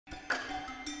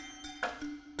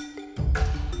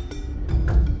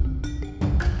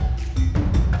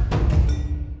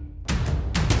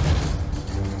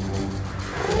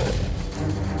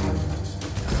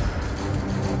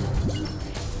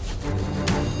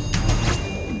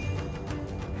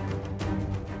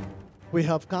We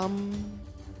have come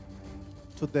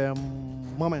to the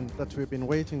moment that we've been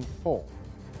waiting for.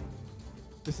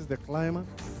 This is the climax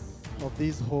of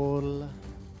this whole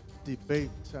debate,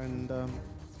 and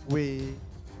we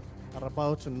are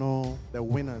about to know the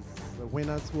winners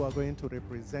who are going to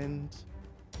represent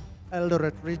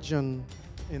Eldoret region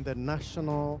in the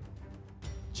national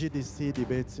GDC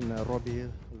debates in Nairobi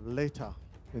later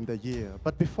in the year.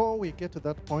 But before we get to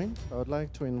that point, I would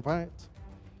like to invite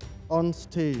on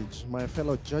stage my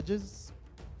fellow judges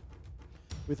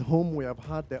with whom we have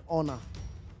had the honor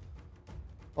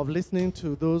of listening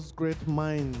to those great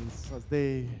minds as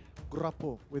they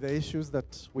grapple with the issues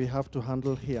that we have to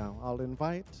handle here. I'll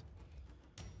invite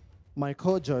my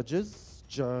co-judges,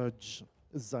 Judge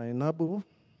Zainabu.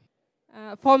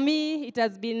 For me, it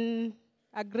has been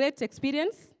a great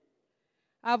experience.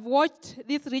 I've watched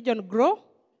this region grow,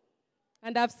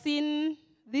 and I've seen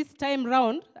this time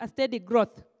round a steady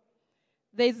growth.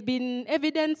 There's been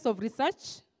evidence of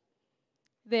research.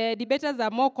 The debaters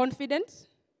are more confident,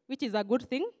 which is a good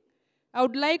thing. I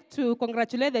would like to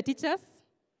congratulate the teachers.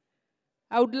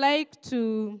 I would like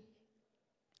to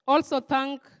also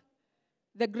thank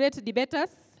the great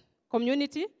debaters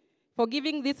community for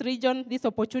giving this region this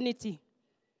opportunity.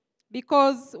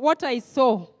 Because what I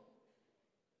saw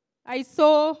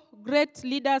great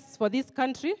leaders for this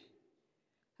country.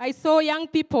 I saw young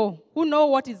people who know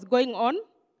what is going on.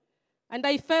 And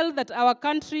I felt that our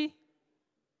country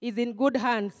is in good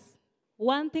hands.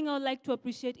 One thing I would like to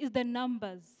appreciate is the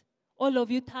numbers. All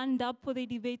of you turned up for the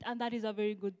debate, and that is a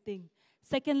very good thing.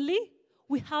 Secondly,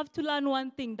 we have to learn one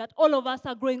thing, that all of us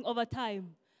are growing over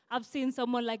time. I've seen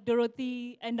someone like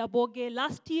Dorothy and Aboge.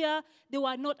 Last year, they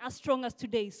were not as strong as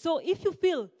today. So if you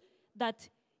feel that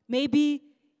maybe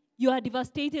you are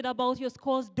devastated about your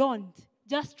scores, don't.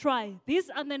 Just try this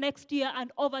and the next year,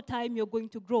 and over time, you're going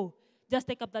to grow. Just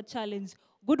take up that challenge.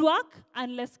 Good work,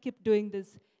 and let's keep doing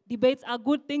this. Debates are a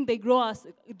good thing. They grow us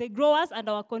and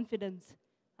our confidence.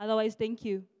 Otherwise, thank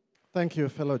you. Thank you,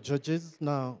 fellow judges.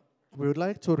 Now, we would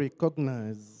like to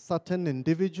recognize certain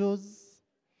individuals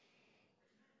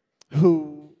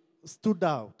who stood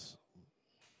out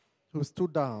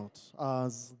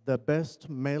as the best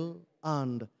male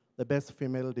and the best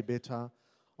female debater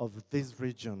of this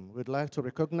region. We'd like to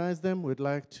recognize them. We'd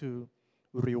like to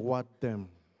reward them.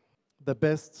 The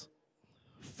best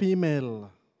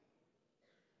female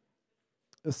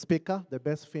speaker, the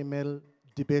best female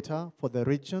debater for the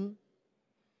region.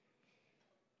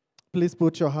 Please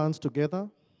put your hands together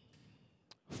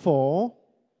for,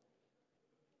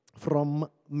 from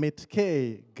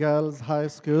Mitkay Girls High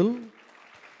School,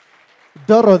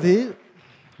 Dorothy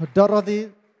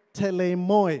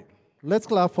Telemoy. Let's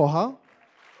clap for her.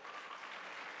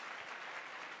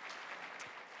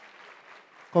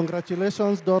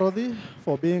 Congratulations, Dorothy,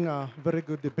 for being a very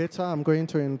good debater. I'm going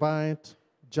to invite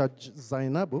Judge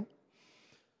Zainabu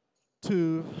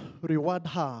to reward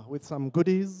her with some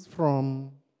goodies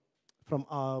from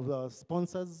our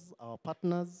sponsors, our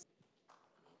partners.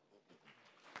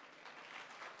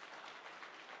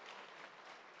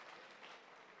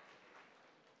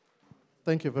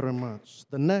 Thank you very much.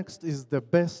 The next is the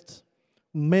best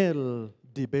male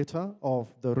debater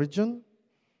of the region.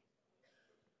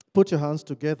 Put your hands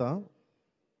together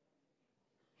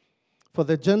for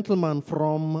the gentleman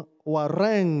from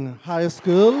Wareng High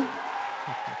School,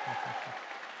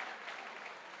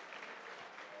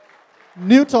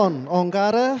 Newton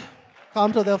Ongare.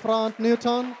 Come to the front,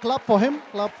 Newton. Clap for him,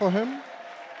 clap for him.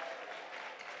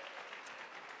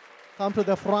 Come to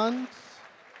the front.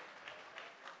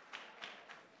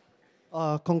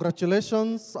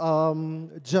 Congratulations,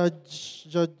 Judge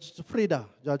Frida,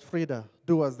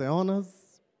 do us the honors.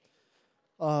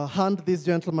 Hand this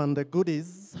gentleman the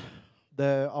goodies,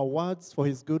 the awards for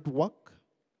his good work.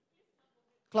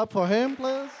 Clap for him,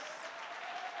 please.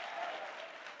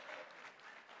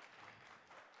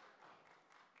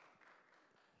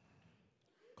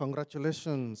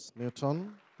 Congratulations,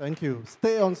 Newton. Thank you.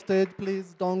 Stay on stage,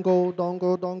 please. Don't go, don't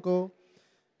go, don't go.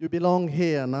 You belong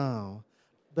here now.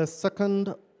 The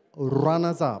second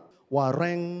runners-up,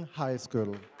 Wareng High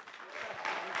School.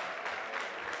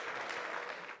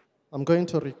 I'm going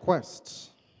to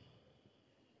request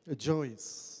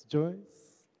Joyce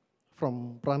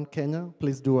from Brand Kenya.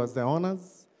 Please do us the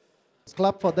honors. Let's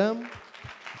clap for them.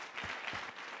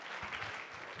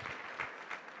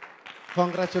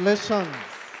 Congratulations.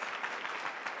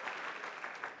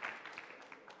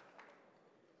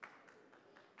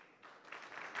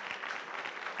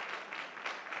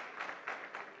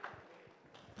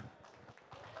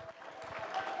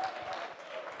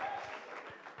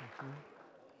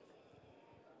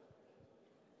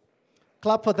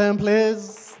 Clap for them,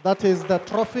 please. That is the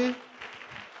trophy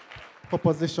for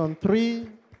position 3.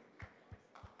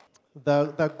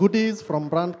 The goodies from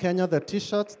Brand Kenya, the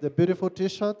t-shirts, the beautiful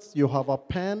t-shirts. You have a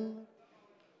pen.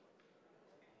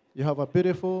 You have a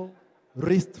beautiful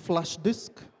wrist flash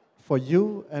disc for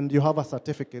you, and you have a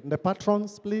certificate. The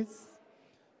patrons, please.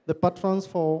 The patrons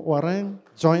for Warren,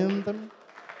 join them.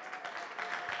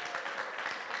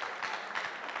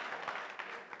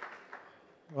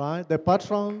 Right, the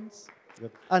patrons.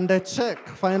 And the check,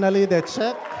 finally the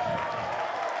check.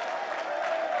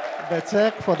 The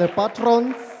check for the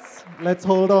patrons. Let's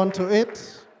hold on to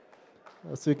it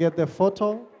as you get the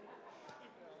photo.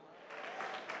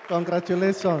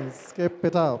 Congratulations, keep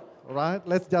it up, right?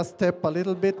 Let's just step a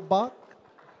little bit back.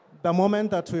 The moment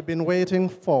that we've been waiting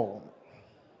for.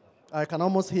 I can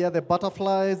almost hear the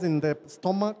butterflies in the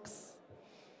stomachs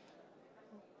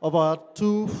of our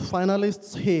 2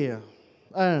 finalists here.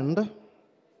 And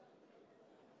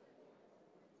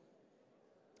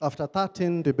after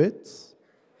 13 debates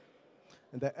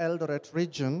in the Eldoret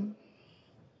region,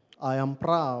 I am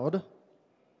proud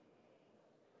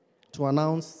to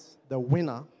announce the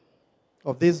winner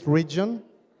of this region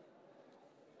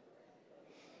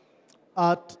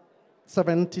at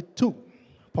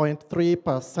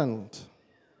 72.3%.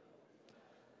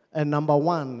 And number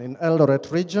 1 in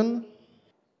Eldoret region,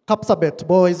 Kapsabet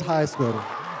Boys High School.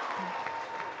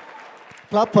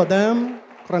 Clap for them.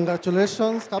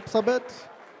 Congratulations, Kapsabet.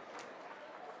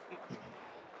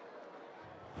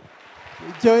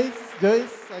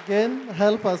 Joyce, again,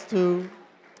 help us to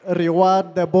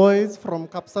reward the boys from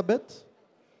Kapsabet.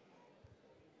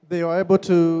 They were able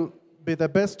to be the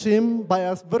best team by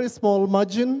a very small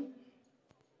margin,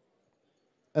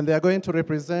 and they are going to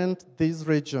represent this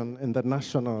region in the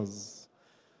nationals.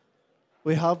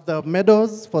 We have the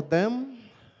medals for them.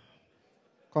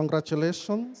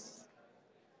 Congratulations.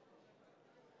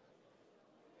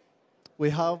 We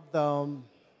have the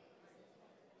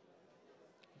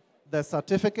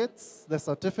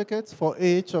certificates for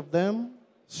each of them,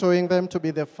 showing them to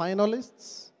be the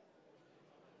finalists.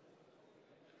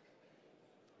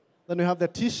 Then we have the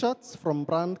t-shirts from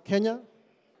Brand Kenya.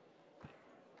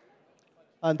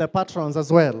 And the patrons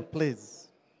as well, please.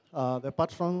 The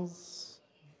patrons,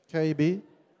 KB.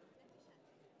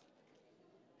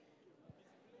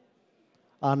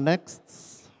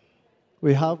 Next,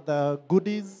 we have the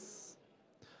goodies,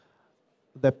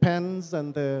 the pens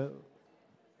and the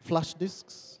flash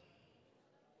discs.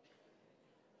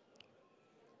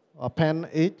 A pen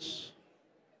each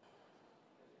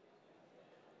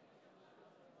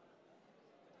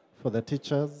for the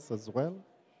teachers as well.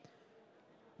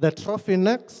 The trophy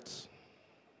next.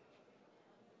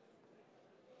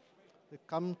 They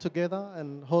come together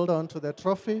and hold on to the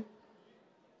trophy.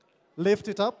 Lift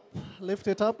it up, lift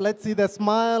it up. Let's see the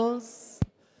smiles.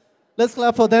 Let's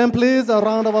clap for them, please. A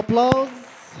round of applause.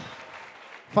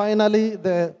 Finally,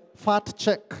 the fat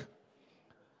check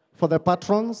for the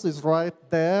patrons is right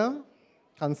there.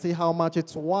 Can see how much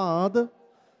it's worth.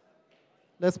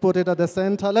 Let's put it at the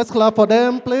center. Let's clap for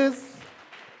them, please.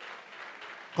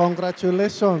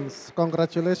 Congratulations.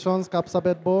 Congratulations,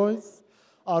 Kapsabet boys,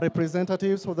 our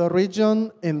representatives for the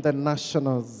region in the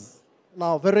nationals.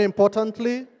 Now, very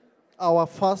importantly, our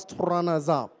first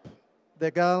runners-up,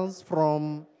 the girls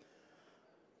from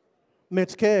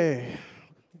Metke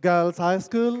Girls High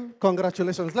School.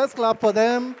 Congratulations. Let's clap for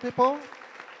them, people.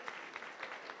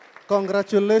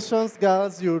 Congratulations,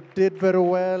 girls. You did very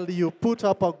well. You put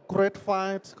up a great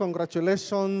fight.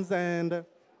 Congratulations. And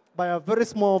by a very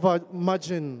small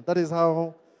margin, that is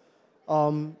how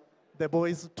the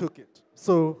boys took it.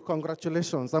 So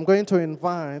congratulations. I'm going to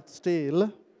invite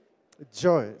still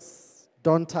Joyce.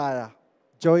 Don't tire.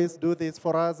 Joyce, do this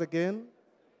for us again.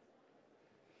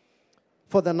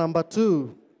 For the number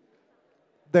 2,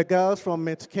 the girls from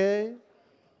Metke,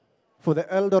 for the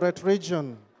Eldoret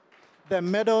region, the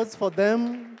medals for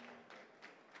them,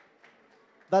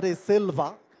 that is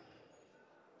silver.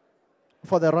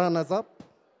 For the runners-up,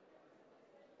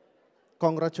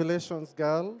 congratulations,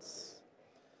 girls.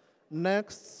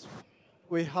 Next,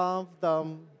 we have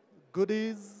the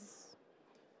goodies,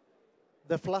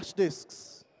 the flash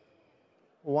discs,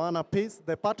 1 apiece.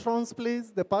 The patrons,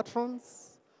 please, the patrons.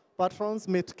 Patrons,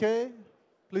 Metke,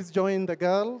 please join the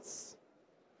girls.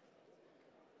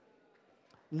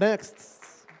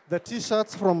 Next, the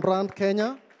t-shirts from Brand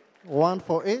Kenya, 1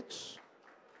 for each,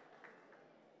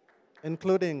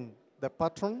 including the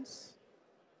patrons.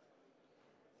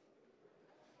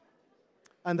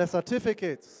 And the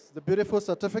certificates, the beautiful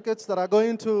certificates that are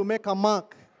going to make a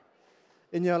mark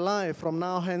in your life from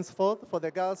now henceforth. For the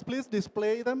girls, please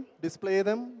display them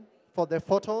for the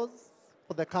photos,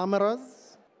 for the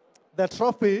cameras. The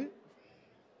trophy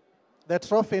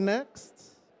next.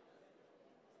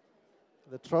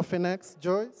 The trophy next,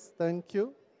 Joyce, thank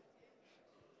you.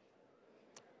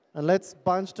 And let's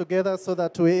bunch together so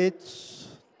that we each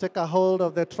take a hold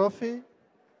of the trophy.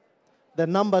 The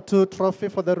number 2 trophy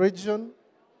for the region.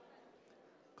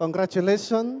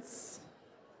 Congratulations.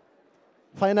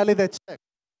 Finally, the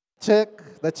check.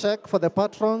 The check for the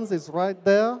patrons is right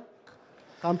there.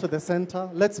 Come to the center.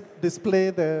 Let's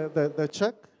display the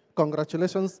check.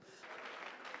 Congratulations.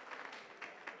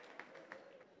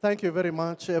 Thank you very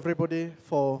much, everybody,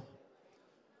 for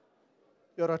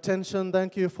your attention.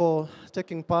 Thank you for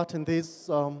taking part in this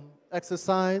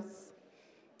exercise.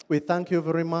 We thank you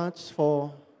very much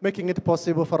for making it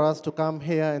possible for us to come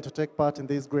here and to take part in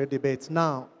these great debates.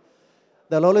 Now,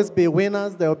 there'll always be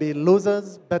winners, there'll be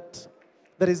losers, but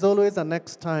there is always a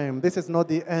next time. This is not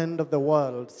the end of the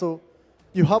world. So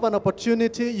you have an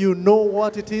opportunity, you know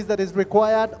what it is that is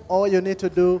required. All you need to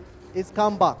do is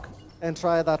come back and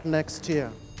try that next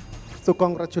year. So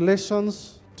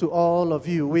congratulations to all of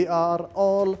you. We are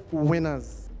all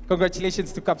winners.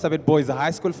 Congratulations to Kapsabet Boys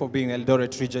High School for being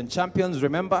Eldoret Region champions.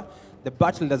 Remember, the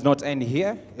battle does not end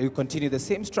here. You continue the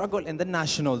same struggle in the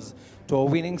nationals. To a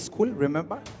winning school,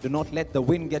 remember, do not let the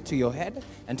win get to your head.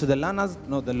 And to the learners,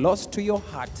 know the loss to your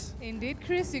heart. Indeed,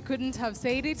 Chris, you couldn't have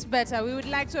said it better. We would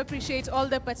like to appreciate all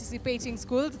the participating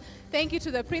schools. Thank you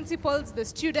to the principals, the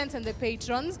students, and the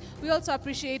patrons. We also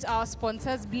appreciate our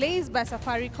sponsors, Blaze by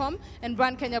Safaricom and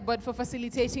Brand Kenya Board, for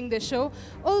facilitating the show.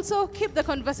 Also, keep the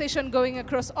conversation going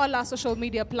across all our social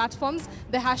media platforms.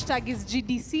 The hashtag is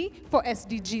GDC for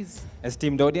SDGs.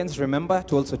 Esteemed audience, remember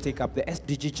to also take up the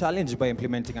SDG challenge by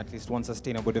implementing at least one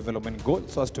sustainable development goal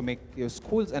so as to make your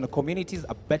schools and communities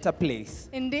a better place.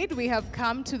 Indeed, we have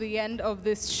come to the end of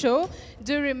this show.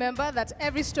 Do remember that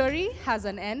every story has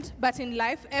an end, but in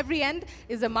life, every end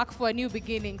is a mark for a new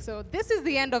beginning. So this is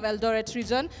the end of Eldoret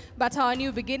region, but our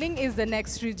new beginning is the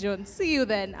next region. See you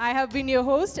then. I have been your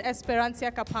host,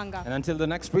 Esperancia Kapanga. And until the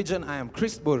next region, I am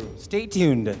Chris Buru. Stay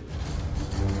tuned.